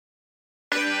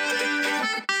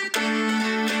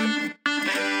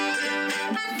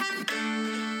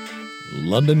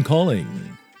London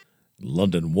Calling,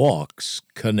 London Walks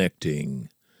Connecting.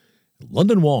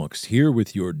 London Walks here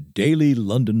with your daily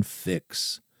London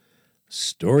fix.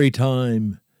 Story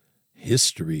time,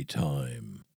 history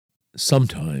time.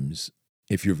 Sometimes,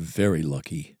 if you're very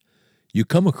lucky, you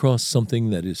come across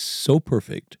something that is so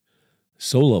perfect,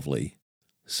 so lovely,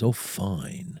 so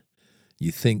fine.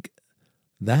 You think,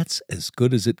 that's as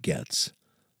good as it gets.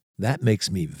 That makes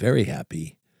me very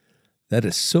happy. That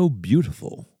is so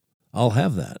beautiful. I'll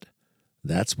have that.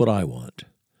 That's what I want.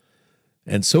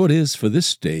 And so it is for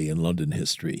this day in London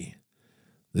history.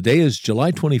 The day is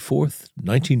July 24th,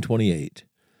 1928.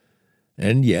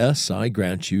 And yes, I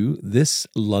grant you, this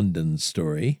London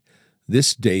story,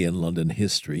 this day in London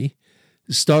history,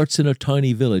 starts in a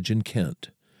tiny village in Kent.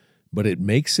 But it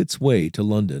makes its way to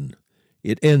London.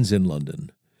 It ends in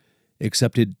London.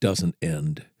 Except it doesn't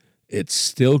end. It's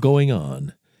still going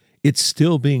on. It's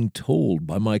still being told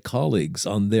by my colleagues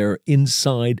on their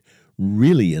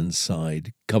really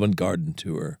inside Covent Garden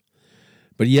tour.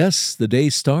 But yes, the day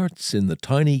starts in the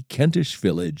tiny Kentish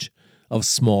village of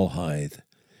Small Hythe.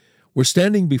 We're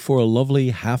standing before a lovely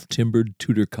half-timbered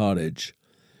Tudor cottage.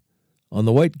 On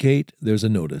the white gate, there's a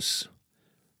notice.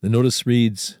 The notice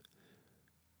reads,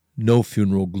 "No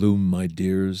funeral gloom, my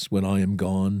dears, when I am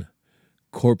gone.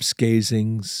 Corpse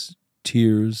gazings,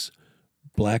 tears,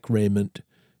 black raiment,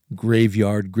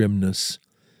 graveyard grimness.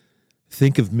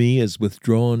 Think of me as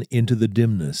withdrawn into the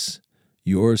dimness,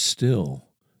 yours still,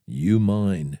 you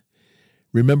mine.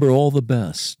 Remember all the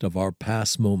best of our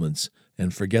past moments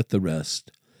and forget the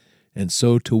rest. And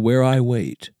so to where I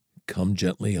wait, come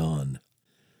gently on."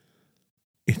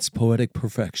 It's poetic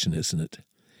perfection, isn't it?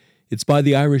 It's by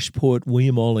the Irish poet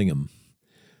William Allingham.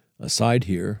 Aside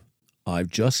here, I've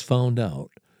just found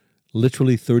out,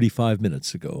 literally 35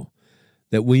 minutes ago,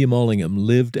 that William Allingham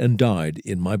lived and died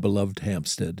in my beloved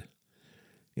Hampstead.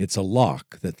 It's a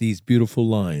lock that these beautiful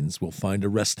lines will find a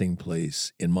resting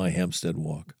place in my Hampstead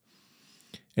walk.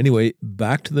 Anyway,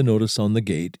 back to the notice on the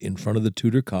gate in front of the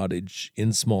Tudor cottage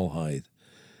in Small Hythe.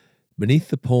 Beneath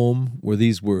the poem were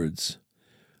these words,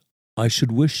 "I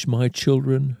should wish my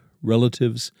children,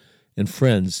 relatives, and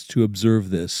friends to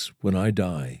observe this when I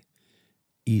die.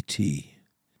 E.T."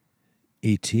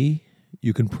 E.T.,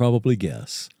 you can probably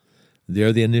guess.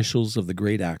 They're the initials of the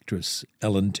great actress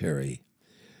Ellen Terry.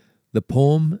 The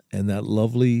poem and that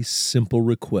lovely, simple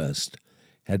request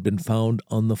had been found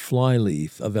on the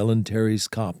flyleaf of Ellen Terry's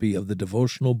copy of the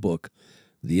devotional book,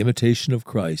 The Imitation of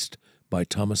Christ, by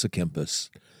Thomas à Kempis,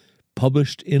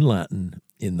 published in Latin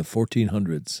in the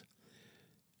 1400s.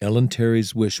 Ellen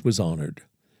Terry's wish was honored.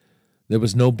 There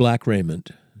was no black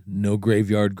raiment, no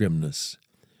graveyard grimness.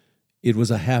 It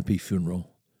was a happy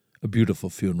funeral, a beautiful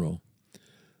funeral.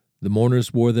 The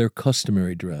mourners wore their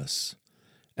customary dress.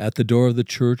 At the door of the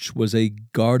church was a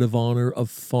guard of honor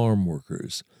of farm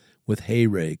workers, with hay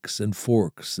rakes and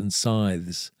forks and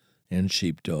scythes and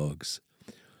sheepdogs.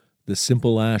 The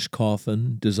simple ash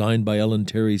coffin, designed by Ellen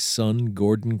Terry's son,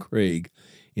 Gordon Craig,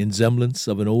 in semblance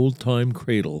of an old-time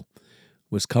cradle,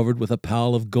 was covered with a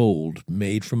pall of gold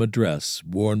made from a dress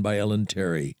worn by Ellen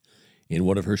Terry in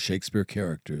one of her Shakespeare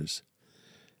characters.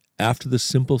 After the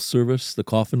simple service, the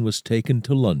coffin was taken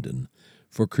to London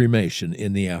for cremation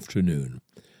in the afternoon.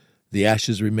 The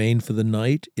ashes remained for the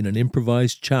night in an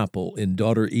improvised chapel in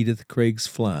daughter Edith Craig's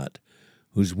flat,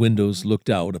 whose windows looked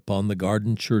out upon the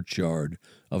garden churchyard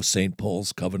of St.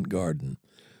 Paul's Covent Garden,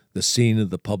 the scene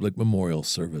of the public memorial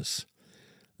service.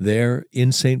 There,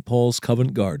 in St. Paul's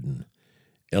Covent Garden,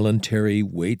 Ellen Terry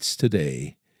waits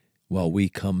today while we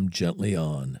come gently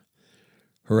on.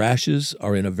 Her ashes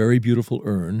are in a very beautiful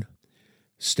urn.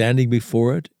 Standing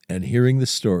before it and hearing the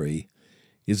story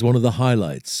is one of the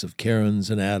highlights of Karen's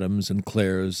and Adam's and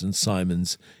Claire's and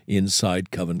Simon's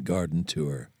Inside Covent Garden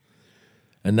tour.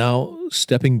 And now,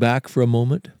 stepping back for a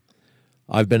moment,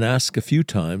 I've been asked a few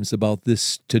times about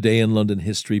this Today in London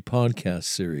History podcast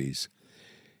series.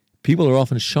 People are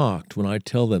often shocked when I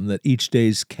tell them that each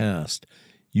day's cast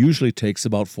usually takes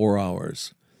about 4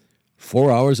 hours.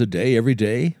 4 hours a day, every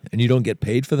day, and you don't get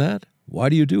paid for that? Why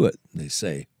do you do it? They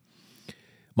say.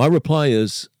 My reply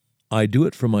is, I do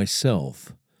it for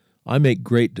myself. I make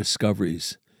great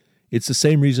discoveries. It's the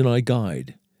same reason I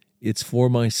guide. It's for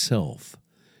myself.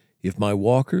 If my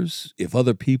walkers, if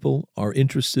other people are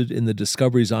interested in the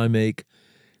discoveries I make,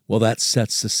 well, that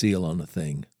sets the seal on the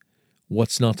thing.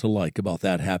 What's not to like about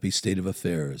that happy state of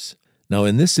affairs? Now,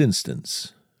 in this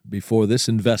instance, before this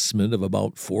investment of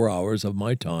about 4 hours of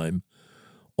my time,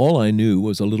 all I knew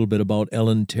was a little bit about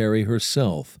Ellen Terry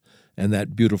herself and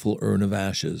that beautiful urn of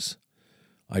ashes.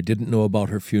 I didn't know about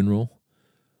her funeral.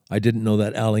 I didn't know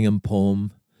that Allingham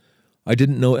poem. I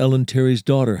didn't know Ellen Terry's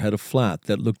daughter had a flat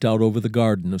that looked out over the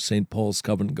garden of St. Paul's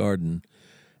Covent Garden,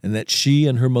 and that she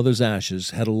and her mother's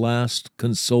ashes had a last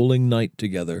consoling night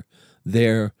together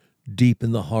there deep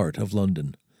in the heart of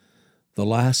London. The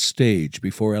last stage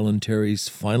before Ellen Terry's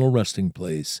final resting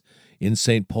place in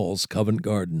St. Paul's Covent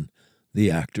Garden, the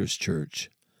Actors'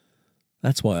 Church.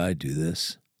 That's why I do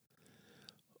this.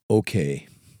 Okay,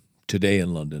 today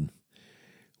in London.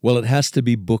 Well, it has to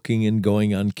be booking and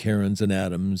going on Karen's and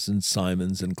Adams and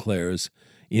Simon's and Claire's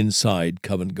Inside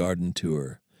Covent Garden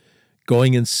tour.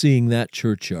 Going and seeing that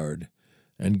churchyard,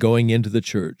 and going into the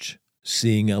church,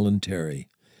 seeing Ellen Terry.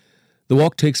 The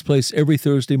walk takes place every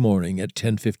Thursday morning at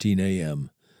 10:15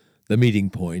 a.m. The meeting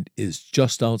point is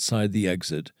just outside the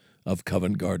exit of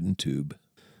Covent Garden Tube.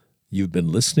 You've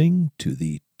been listening to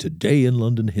the Today in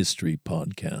London History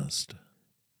podcast,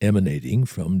 emanating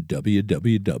from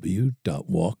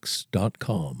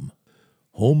www.walks.com,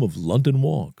 home of London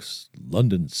Walks,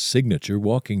 London's signature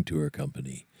walking tour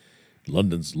company,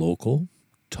 London's local,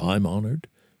 time-honored,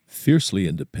 fiercely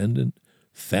independent,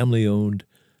 family-owned,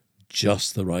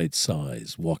 just the right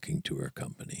size walking tour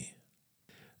company.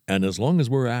 And as long as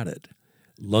we're at it,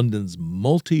 London's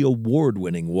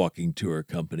multi-award-winning walking tour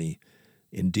company,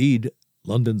 indeed,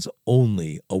 London's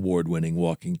only award-winning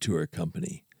walking tour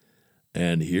company.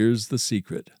 And here's the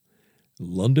secret.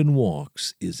 London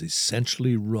Walks is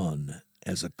essentially run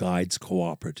as a guides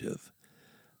cooperative.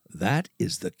 That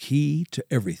is the key to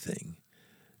everything.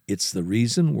 It's the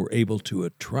reason we're able to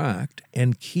attract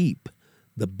and keep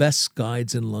the best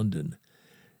guides in London.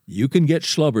 You can get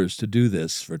schlubbers to do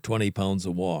this for £20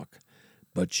 a walk,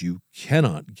 but you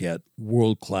cannot get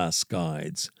world-class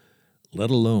guides, let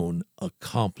alone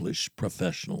accomplished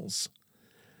professionals.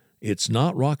 It's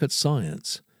not rocket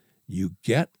science. You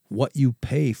get what you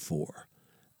pay for,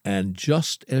 and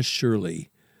just as surely,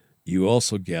 you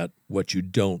also get what you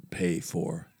don't pay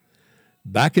for.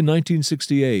 Back in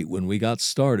 1968, when we got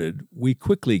started, we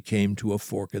quickly came to a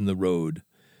fork in the road.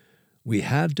 We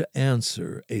had to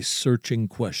answer a searching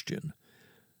question.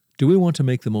 Do we want to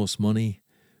make the most money,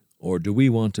 or do we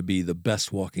want to be the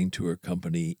best walking tour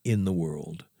company in the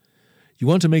world? You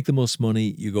want to make the most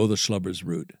money, you go the schlubbers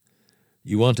route.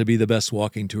 You want to be the best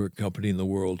walking tour company in the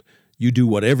world, you do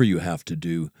whatever you have to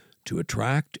do to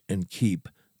attract and keep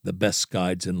the best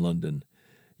guides in London.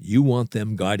 You want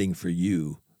them guiding for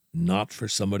you, not for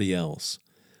somebody else.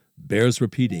 Bears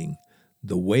repeating,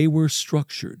 the way we're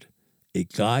structured, a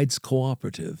guides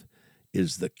cooperative,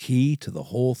 is the key to the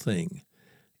whole thing.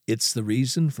 It's the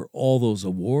reason for all those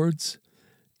awards.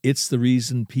 It's the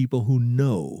reason people who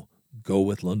know go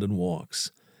with London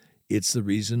Walks. It's the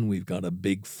reason we've got a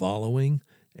big following,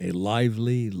 a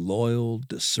lively, loyal,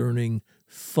 discerning,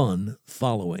 fun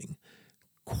following.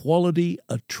 Quality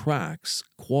attracts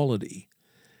quality.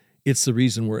 It's the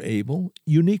reason we're able,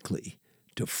 uniquely,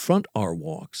 to front our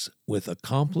walks with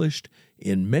accomplished,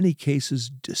 in many cases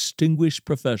distinguished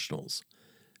professionals,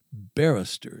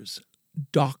 barristers,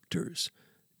 doctors,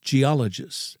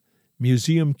 geologists,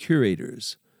 museum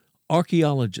curators,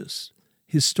 archaeologists,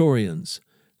 historians,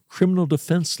 criminal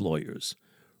defense lawyers,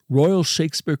 Royal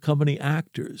Shakespeare Company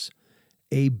actors,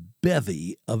 a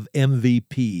bevy of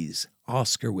MVPs,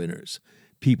 Oscar winners,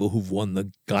 people who've won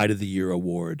the Guide of the Year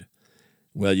award.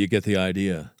 Well, you get the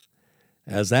idea.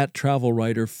 As that travel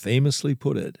writer famously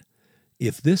put it,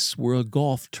 if this were a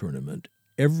golf tournament,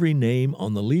 every name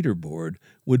on the leaderboard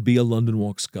would be a London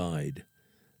Walks guide.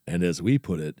 And as we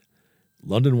put it,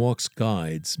 London Walks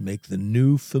guides make the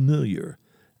new familiar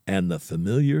and the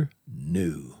familiar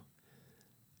new.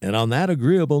 And on that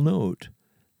agreeable note,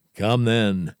 come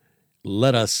then,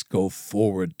 let us go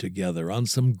forward together on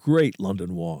some great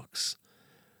London walks.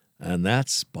 And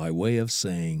that's by way of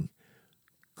saying,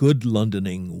 good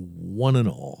Londoning one and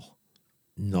all.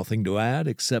 Nothing to add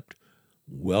except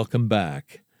welcome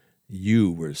back.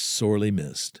 You were sorely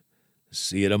missed.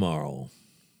 See you tomorrow.